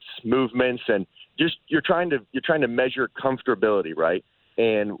tense movements, and just you're trying to measure comfortability, right?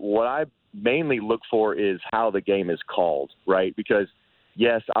 And what I mainly look for is how the game is called, right? Because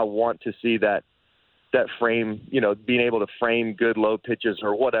yes, I want to see that frame, being able to frame good low pitches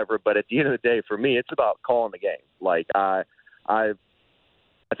or whatever. But at the end of the day, for me, it's about calling the game. Like I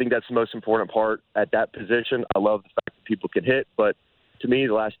think that's the most important part at that position. I love the fact that people can hit, but to me,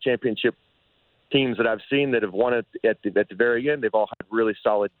 the last championship teams that I've seen that have won it at the very end, they've all had really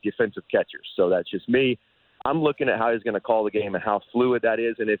solid defensive catchers. So that's just me. I'm looking at how he's going to call the game and how fluid that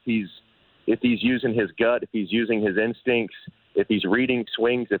is, and if he's using his gut, if he's using his instincts, if he's reading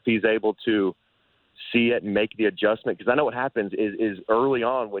swings, if he's able to see it and make the adjustment. Because I know what happens is early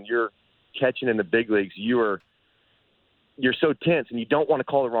on when you're catching in the big leagues, you're so tense and you don't want to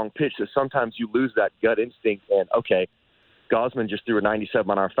call the wrong pitch. So sometimes you lose that gut instinct. And okay, Gausman just threw a 97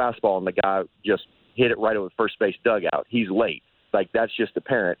 on our fastball, and the guy just hit it right over the first base dugout. He's late. Like, that's just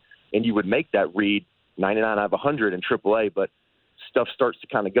apparent. And you would make that read 99 out of 100 in AAA, but stuff starts to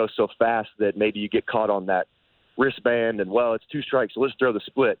kind of go so fast that maybe you get caught on that wristband and, well, it's 2 strikes, so let's throw the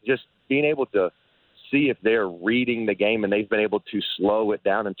split. Just being able to see if they're reading the game and they've been able to slow it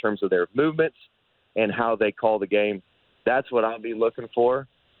down in terms of their movements and how they call the game, that's what I'll be looking for.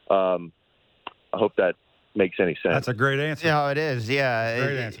 I hope that makes any sense. That's a great answer. No, it is, yeah.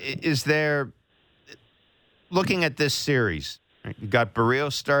 Great answer. Is there, looking at this series, you got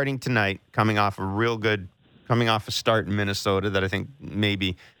Barrios starting tonight, coming off a start in Minnesota that I think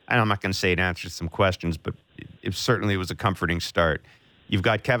maybe, and I'm not going to say it answers some questions, but it certainly was a comforting start. You've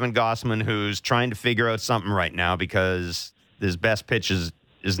got Kevin Gausman, who's trying to figure out something right now because his best pitch has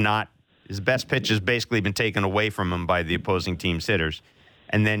basically been taken away from him by the opposing team's hitters.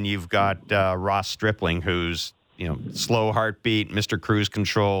 And then you've got Ross Stripling, who's slow heartbeat, Mr. Cruise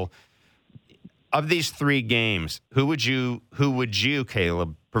Control. Of these 3 games, who would you,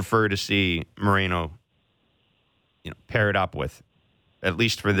 Caleb, prefer to see Moreno, paired up with, at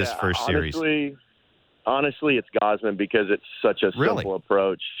least for this first series? Honestly, it's Gausman because it's such a simple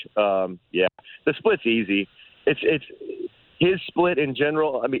approach. The split's easy. It's his split in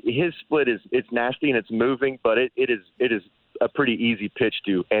general. I mean, his split it's nasty and it's moving, but it is a pretty easy pitch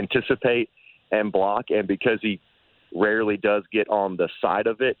to anticipate and block. And because he rarely does get on the side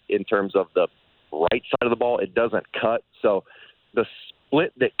of it in terms of the right side of the ball, it doesn't cut. So the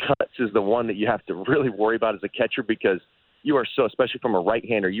split that cuts is the one that you have to really worry about as a catcher, because you are so, especially from a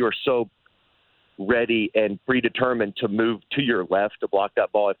right-hander, you are so ready and predetermined to move to your left to block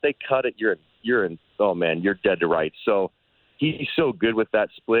that ball. If they cut it, you're in. Oh man, you're dead to rights. So he's so good with that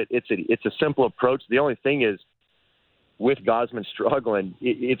split. It's a simple approach. The only thing is, with Gausman struggling,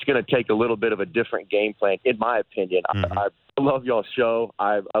 it's going to take a little bit of a different game plan, in my opinion. Mm-hmm. I love y'all's show.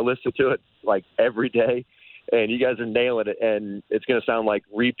 I listen to it like every day, and you guys are nailing it. And it's going to sound like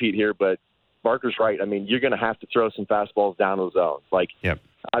repeat here, but Barker's right. I mean, you're going to have to throw some fastballs down the zone. Like, yep.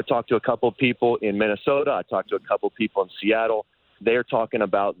 I talked to a couple of people in Minnesota. I talked to a couple of people in Seattle. They're talking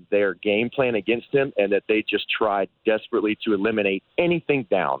about their game plan against him and that they just tried desperately to eliminate anything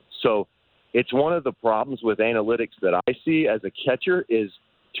down. So it's one of the problems with analytics that I see as a catcher is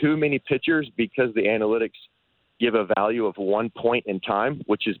too many pitchers, because the analytics give a value of 1 point in time,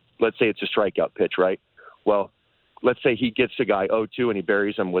 which is, let's say it's a strikeout pitch, right? Well, let's say he gets a guy 0-2 and he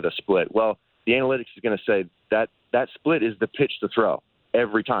buries him with a split. Well, the analytics is going to say that split is the pitch to throw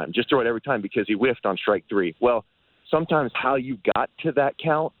every time. Just throw it every time because he whiffed on strike 3. Well, sometimes how you got to that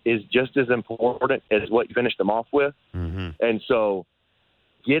count is just as important as what you finished them off with. Mm-hmm. And so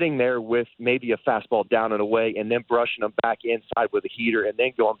getting there with maybe a fastball down and away and then brushing them back inside with a heater and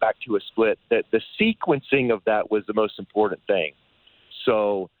then going back to a split, that the sequencing of that was the most important thing.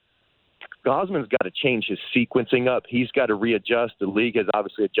 So Gausman's got to change his sequencing up. He's got to readjust. The league has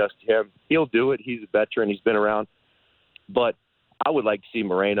obviously adjusted him. He'll do it. He's a veteran. He's been around. But I would like to see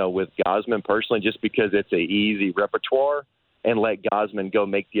Moreno with Gausman personally, just because it's an easy repertoire, and let Gausman go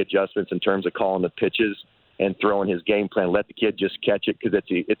make the adjustments in terms of calling the pitches and throwing his game plan. Let the kid just catch it, because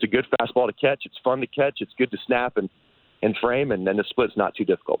it's a good fastball to catch. It's fun to catch. It's good to snap and frame, and then the split's not too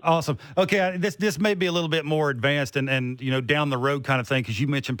difficult. Awesome. Okay, this may be a little bit more advanced and down the road kind of thing, because you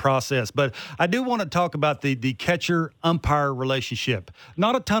mentioned process, but I do want to talk about the catcher-umpire relationship.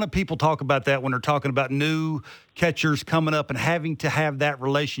 Not a ton of people talk about that when they're talking about new catchers coming up and having to have that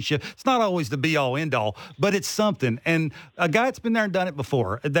relationship. It's not always the be-all, end-all, but it's something. And a guy that's been there and done it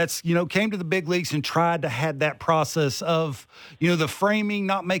before, that's, came to the big leagues and tried to have that process of, the framing,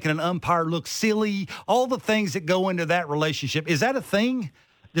 not making an umpire look silly, all the things that go into that relationship. Is that a thing?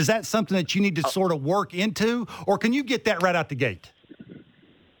 Is that something that you need to sort of work into, or can you get that right out the gate?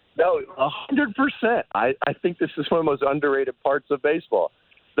 No, 100%. I think this is one of the most underrated parts of baseball.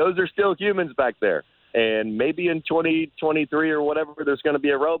 Those are still humans back there. And maybe in 2023 or whatever, there's going to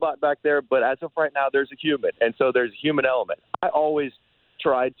be a robot back there. But as of right now, there's a human. And so there's a human element. I always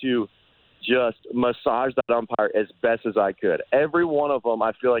tried to just massage that umpire as best as I could. Every one of them,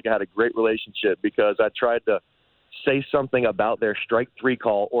 I feel like I had a great relationship, because I tried to say something about their strike 3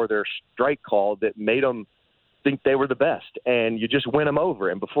 call or their strike call that made them think they were the best. And you just win them over.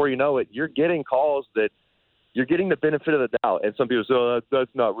 And before you know it, you're getting calls that you're getting the benefit of the doubt. And some people say, oh,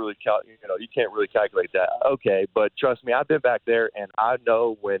 that's not really, you can't really calculate that. Okay, but trust me, I've been back there, and I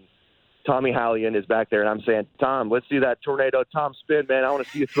know when Tommy Hallion is back there and I'm saying, Tom, let's see that tornado Tom spin, man. I want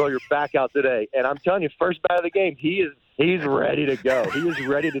to see you throw your back out today. And I'm telling you, first bat of the game, he's ready to go. He is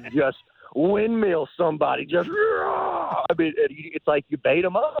ready to just windmill somebody. Just, I mean, it's like you bait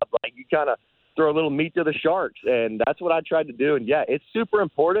him up. Like you kind of throw a little meat to the sharks. And that's what I tried to do. And, yeah, it's super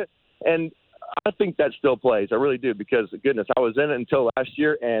important. And I think that still plays. I really do, because, goodness, I was in it until last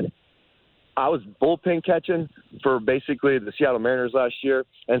year, and I was bullpen catching for basically the Seattle Mariners last year.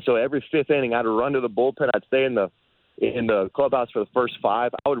 And so every 5th inning, I'd run to the bullpen. I'd stay in the clubhouse for the first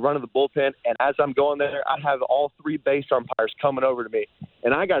 5. I would run to the bullpen, and as I'm going there, I'd have all 3 base umpires coming over to me.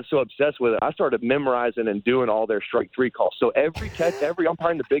 And I got so obsessed with it, I started memorizing and doing all their strike 3 calls. So every catch, every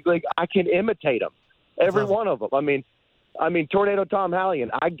umpire in the big league, I can imitate them, every one of them. I mean, Tornado Tom Hallion,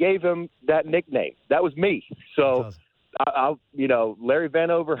 I gave him that nickname. That was me. So, Larry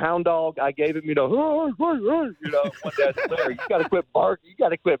Vanover, Hound Dog, I gave him, one day I said, Larry, you got to quit barking. You got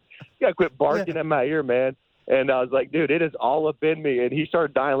to quit barking in my ear, man. And I was like, dude, it is all up in me. And he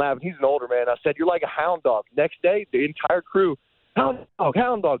started dying laughing. He's an older man. I said, you're like a hound dog. Next day, the entire crew, Hound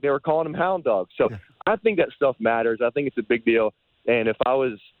Dog. They were calling him Hound Dog. So I think that stuff matters. I think it's a big deal. And if I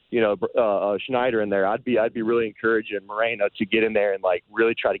was, Schneider in there, I'd be really encouraging Moreno to get in there and like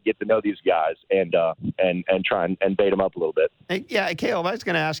really try to get to know these guys and try and bait them up a little bit. Yeah, Caleb, I was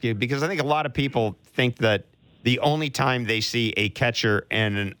going to ask you, because I think a lot of people think that the only time they see a catcher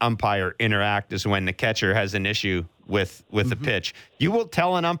and an umpire interact is when the catcher has an issue with a pitch. You will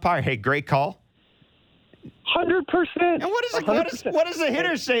tell an umpire, "Hey, great call." 100%. And what does the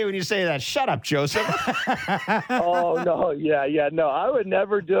hitter say when you say that? Shut up, Joseph. Oh, no. Yeah. No, I would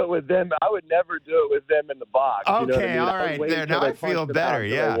never do it with them. I would never do it with them in the box. Okay, all right. There, now I feel better.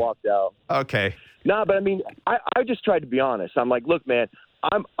 Yeah. Walked out. Okay. No, but I mean, I just tried to be honest. I'm like, look, man,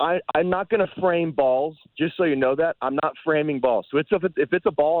 I'm not going to frame balls. Just so you know that I'm not framing balls. So if it's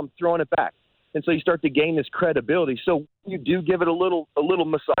a ball, I'm throwing it back. And so you start to gain this credibility. So you do give it a little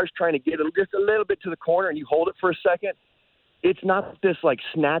massage, trying to get it just a little bit to the corner, and you hold it for a second. It's not this like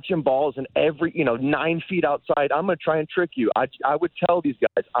snatching balls and 9 feet outside. I'm going to try and trick you. I would tell these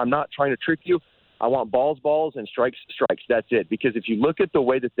guys, I'm not trying to trick you. I want balls, and strikes. That's it. Because if you look at the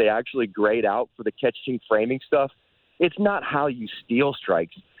way that they actually grade out for the catching framing stuff, it's not how you steal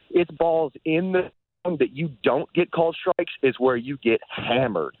strikes. It's balls in the zone that you don't get called strikes is where you get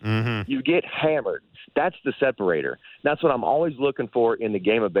hammered. Mm-hmm. You get hammered. That's the separator. That's what I'm always looking for in the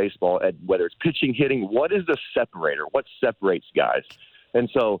game of baseball, whether it's pitching, hitting. What is the separator? What separates guys? And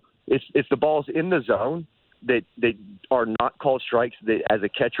so it's the balls in the zone that are not called strikes that as a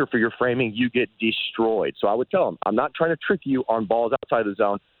catcher for your framing, you get destroyed. So I would tell them, I'm not trying to trick you on balls outside the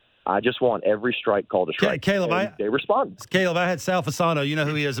zone. I just want every strike called a strike. Caleb, they respond. Caleb, I had Sal Fasano. You know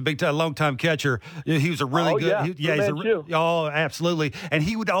who he is, a long-time catcher. He was a really good. Yeah. Absolutely. And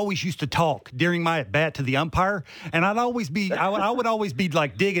he would always used to talk during my at-bat to the umpire. And I would always be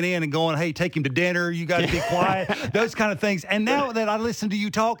like digging in and going, hey, take him to dinner. You got to be quiet. Those kind of things. And now that I listen to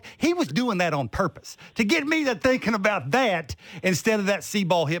you talk, he was doing that on purpose to get me to thinking about that instead of that see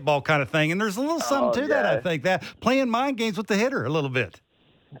ball, hit ball kind of thing. And there's a little something to that, I think, that playing mind games with the hitter a little bit.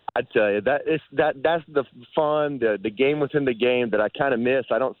 I tell you, that's the fun, the game within the game that I kind of miss.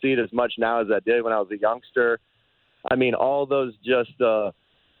 I don't see it as much now as I did when I was a youngster. I mean, all those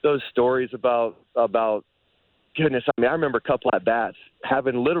those stories about goodness. I mean, I remember a couple at bats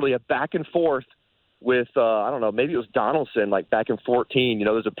having literally a back and forth with I don't know, maybe it was Donaldson, like back in 2014. You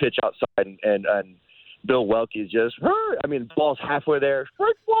know, there's a pitch outside and Bill Welke just, I mean, the ball's halfway there.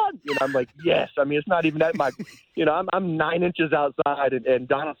 Strike one. You know, I'm like, yes. I mean, it's not even that much. You know, I'm 9 inches outside, and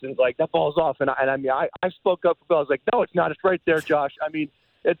Donaldson's like, that ball's off. And I mean, I spoke up for Bill. I was like, no, it's not. It's right there, Josh. I mean,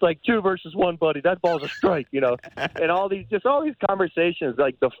 it's like 2 versus 1, buddy. That ball's a strike, you know. And all these conversations,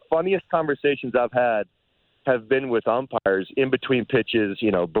 like the funniest conversations I've had have been with umpires in between pitches, you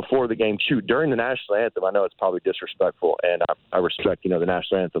know, before the game, during the national anthem. I know it's probably disrespectful, and I respect, you know, the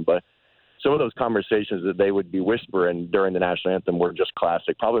national anthem, but some of those conversations that they would be whispering during the national anthem were just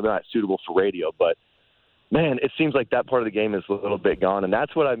classic. Probably not suitable for radio, but, man, it seems like that part of the game is a little bit gone, and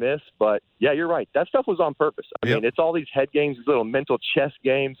that's what I miss. But, yeah, you're right. That stuff was on purpose. I mean, it's all these head games, these little mental chess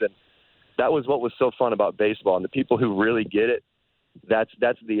games, and that was what was so fun about baseball. And the people who really get it, that's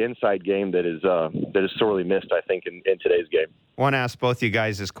the inside game that is sorely missed, I think, in today's game. I want to ask both you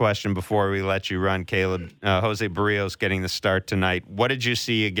guys this question before we let you run, Caleb. Jose Barrios getting the start tonight. What did you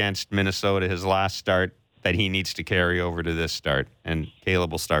see against Minnesota, his last start, that he needs to carry over to this start? And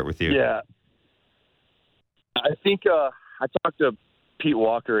Caleb, we'll start with you. Yeah. I think I talked to Pete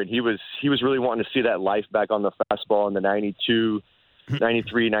Walker, and he was really wanting to see that life back on the fastball in the 92,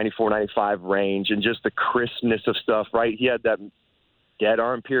 93, 94, 95 range, and just the crispness of stuff, right? He had that dead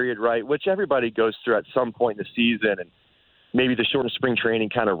arm period, right, which everybody goes through at some point in the season, and maybe the shortened spring training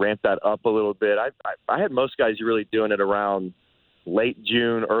kind of ramped that up a little bit. I had most guys really doing it around late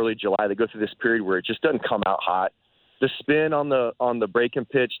June, early July. They go through this period where it just doesn't come out hot. The spin on the breaking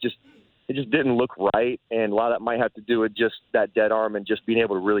pitch just didn't look right, and a lot of that might have to do with just that dead arm and just being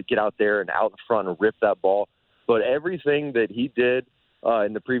able to really get out there and out in front and rip that ball. But everything that he did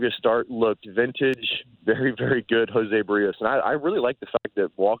in the previous start looked vintage, very, very good Jose Barrios. And I really like the fact that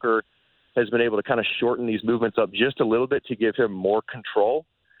Walker has been able to kind of shorten these movements up just a little bit to give him more control.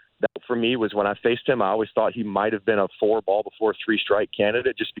 That, for me, was when I faced him, I always thought he might have been a 4-ball before 3-strike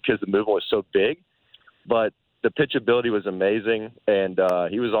candidate just because the movement was so big. But the pitchability was amazing, and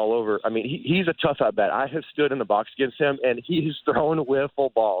he was all over. I mean, he's a tough at-bat. I have stood in the box against him, and he's thrown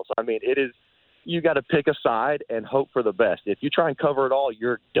wiffle balls. I mean, it is – you got to pick a side and hope for the best. If you try and cover it all,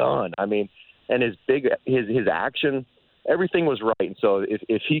 you're done. I mean, and his action, everything was right. And so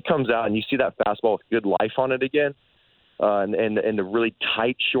if he comes out and you see that fastball with good life on it again, and the really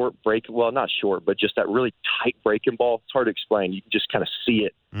tight short break, well, not short, but just that really tight breaking ball, it's hard to explain. You can just kind of see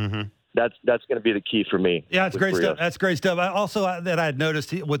it. Mm-hmm. That's going to be the key for me. Yeah, that's great stuff. That's great stuff. That I had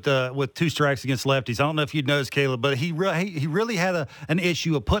noticed with 2 strikes against lefties. I don't know if you'd noticed, Caleb, but he really had an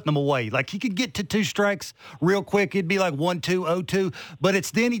issue of putting them away. Like he could get to 2 strikes real quick. It'd be like 1-2, 0-2, but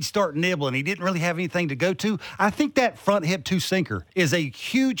it's then he'd start nibbling. He didn't really have anything to go to. I think that front hip 2 sinker is a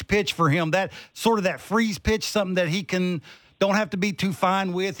huge pitch for him. That sort of that freeze pitch, something that he can. Don't have to be too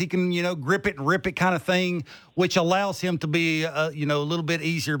fine with. He can, grip it and rip it kind of thing, which allows him to be, a little bit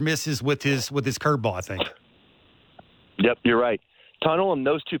easier misses with his curveball, I think. Yep, you're right. Tunneling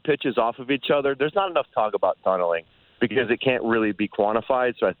those 2 pitches off of each other, there's not enough talk about tunneling. because it can't really be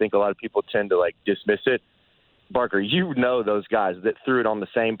quantified. So I think a lot of people tend to dismiss it. Barker, those guys that threw it on the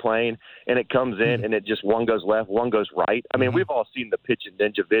same plane and it comes in and it just one goes left, one goes right. I mean, we've all seen the pitch and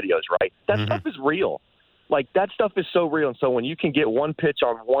ninja videos, right? That stuff is real. That stuff is so real. And so when you can get one pitch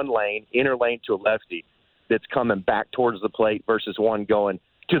on one lane, inner lane to a lefty that's coming back towards the plate versus one going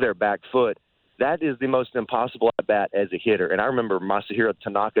to their back foot, that is the most impossible at bat as a hitter. And I remember Masahiro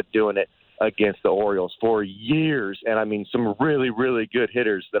Tanaka doing it against the Orioles for years. And I mean, some really, really good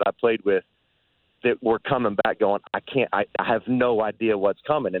hitters that I played with that were coming back going, I have no idea what's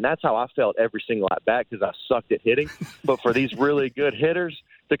coming. And that's how I felt every single at bat because I sucked at hitting. But for these really good hitters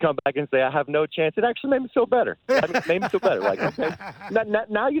to come back and say, I have no chance, it actually made me feel better. It made me feel better. Okay,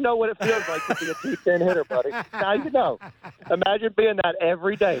 now you know what it feels like to be a 210 hitter, buddy. Now you know. Imagine being that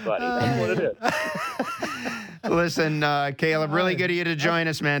every day, buddy. That's what it is. Listen, Caleb, really good of you to join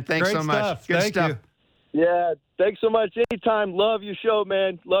us, man. Thanks so much. Good Thank stuff. you. Yeah, thanks so much. Anytime. Love your show,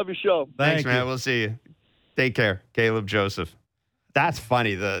 man. Love your show. Thanks, man. We'll see you. Take care. Caleb Joseph. That's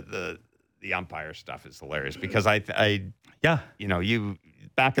funny. The umpire stuff is hilarious because back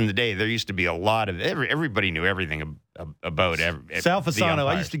in the day, there used to be a lot of everybody knew everything about Sal Fasano.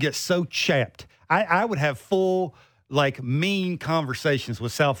 I used to get so chapped. I would have full mean conversations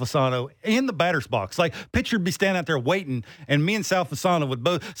with Sal Fasano in the batter's box. Pitcher would be standing out there waiting, and me and Sal Fasano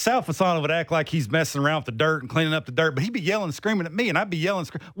Sal Fasano would act like he's messing around with the dirt and cleaning up the dirt, but he'd be yelling and screaming at me, and I'd be yelling.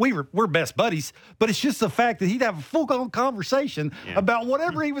 We're best buddies, but it's just the fact that he'd have a full-on conversation about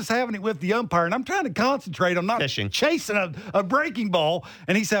whatever he was having it with the umpire, and I'm trying to concentrate. I'm not chasing a breaking ball,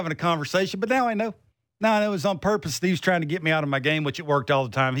 and he's having a conversation, but now I know. No, it was on purpose. He was trying to get me out of my game, which it worked all the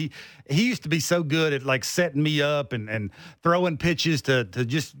time. He used to be so good at setting me up and throwing pitches to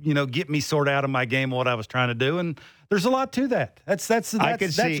just get me sort of out of my game, what I was trying to do. And there's a lot to that. That's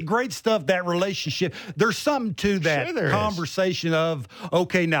great stuff. That relationship. There's something to that conversation of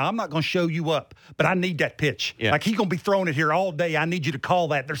okay, now I'm not going to show you up, but I need that pitch. Yeah. He's going to be throwing it here all day. I need you to call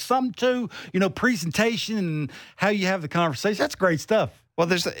that. There's something to presentation and how you have the conversation. That's great stuff. Well,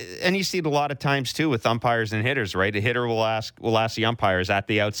 and you see it a lot of times too with umpires and hitters, right? A hitter will ask the umpires at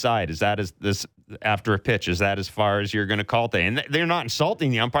the outside, is that this after a pitch? Is that as far as you're going to call it? And they're not insulting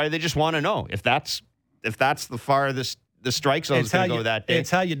the umpire; they just want to know if that's the far the strike zone is going to go that day.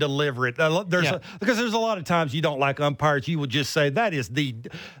 It's how you deliver it. Because there's a lot of times you don't like umpires. You would just say that's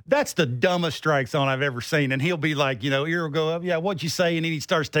the dumbest strike zone I've ever seen, and he'll be like, ear will go up. Yeah, what'd you say? And then he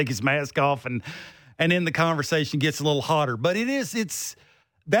starts to take his mask off, and then the conversation gets a little hotter. But it's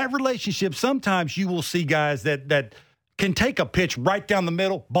that relationship. Sometimes you will see guys that can take a pitch right down the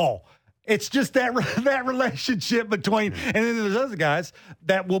middle, ball. It's just that relationship between, and then there's other guys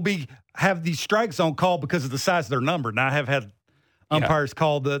that will have these strike zone called because of the size of their number. Now I have had umpires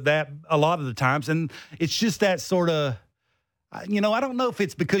call that a lot of the times, and it's just that sort of. I don't know if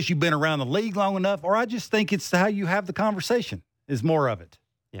it's because you've been around the league long enough, or I just think it's how you have the conversation is more of it.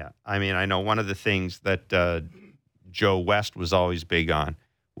 Yeah, I mean, I know one of the things that Joe West was always big on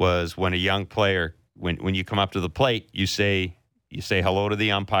was when a young player, when you come up to the plate, you say hello to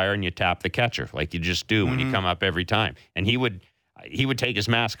the umpire and you tap the catcher like you just do when you come up every time. And he would take his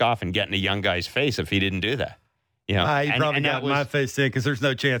mask off and get in a young guy's face if he didn't do that. He probably got in my face then because there's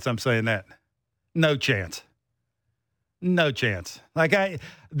no chance I'm saying that. No chance. No chance. That's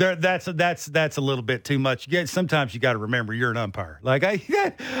a little bit too much. Yeah, sometimes you got to remember you're an umpire. I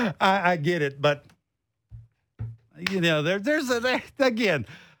get it, but again.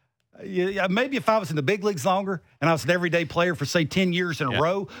 Maybe if I was in the big leagues longer and I was an everyday player for say 10 years in a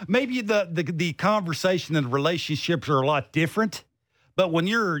row, maybe the conversation and the relationships are a lot different. But when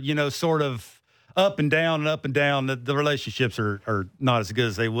you're sort of up and down, the relationships are not as good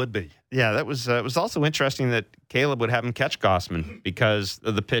as they would be. Yeah, that was it was also interesting that Caleb would have him catch Gausman because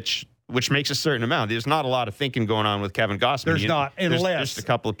of the pitch, which makes a certain amount. There's not a lot of thinking going on with Kevin Gausman. There's not, unless there's just a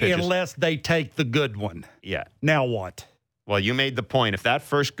couple of pitches. Unless they take the good one. Yeah. Now what? Well, you made the point. If that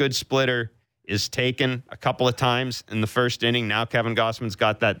first good splitter is taken a couple of times in the first inning, now Kevin Gausman's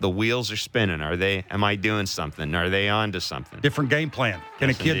got that. The wheels are spinning. Am I doing something? Are they on to something? Different game plan. Can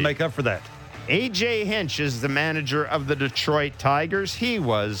a kid make up for that? A.J. Hinch is the manager of the Detroit Tigers. He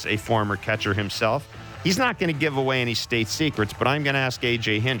was a former catcher himself. He's not going to give away any state secrets, but I'm going to ask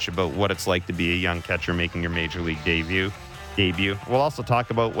A.J. Hinch about what it's like to be a young catcher making your major league debut. We'll also talk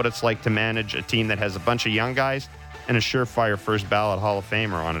about what it's like to manage a team that has a bunch of young guys and a surefire first ballot Hall of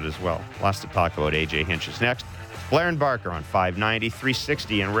Famer on it as well. Lots to talk about. A.J. Hinch is next. Blair and Barker on 590,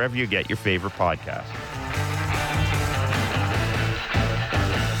 360, and wherever you get your favorite podcast.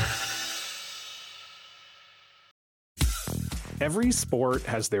 Every sport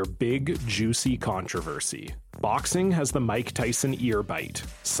has their big, juicy controversy. Boxing has the Mike Tyson ear bite.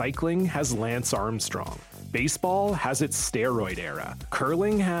 Cycling has Lance Armstrong. Baseball has its steroid era.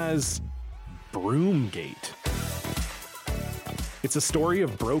 Curling has Broomgate. It's a story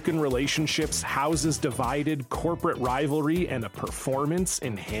of broken relationships, houses divided, corporate rivalry, and a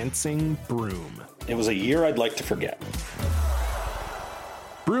performance-enhancing broom. It was a year I'd like to forget.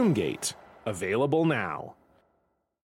 Broomgate. Available now.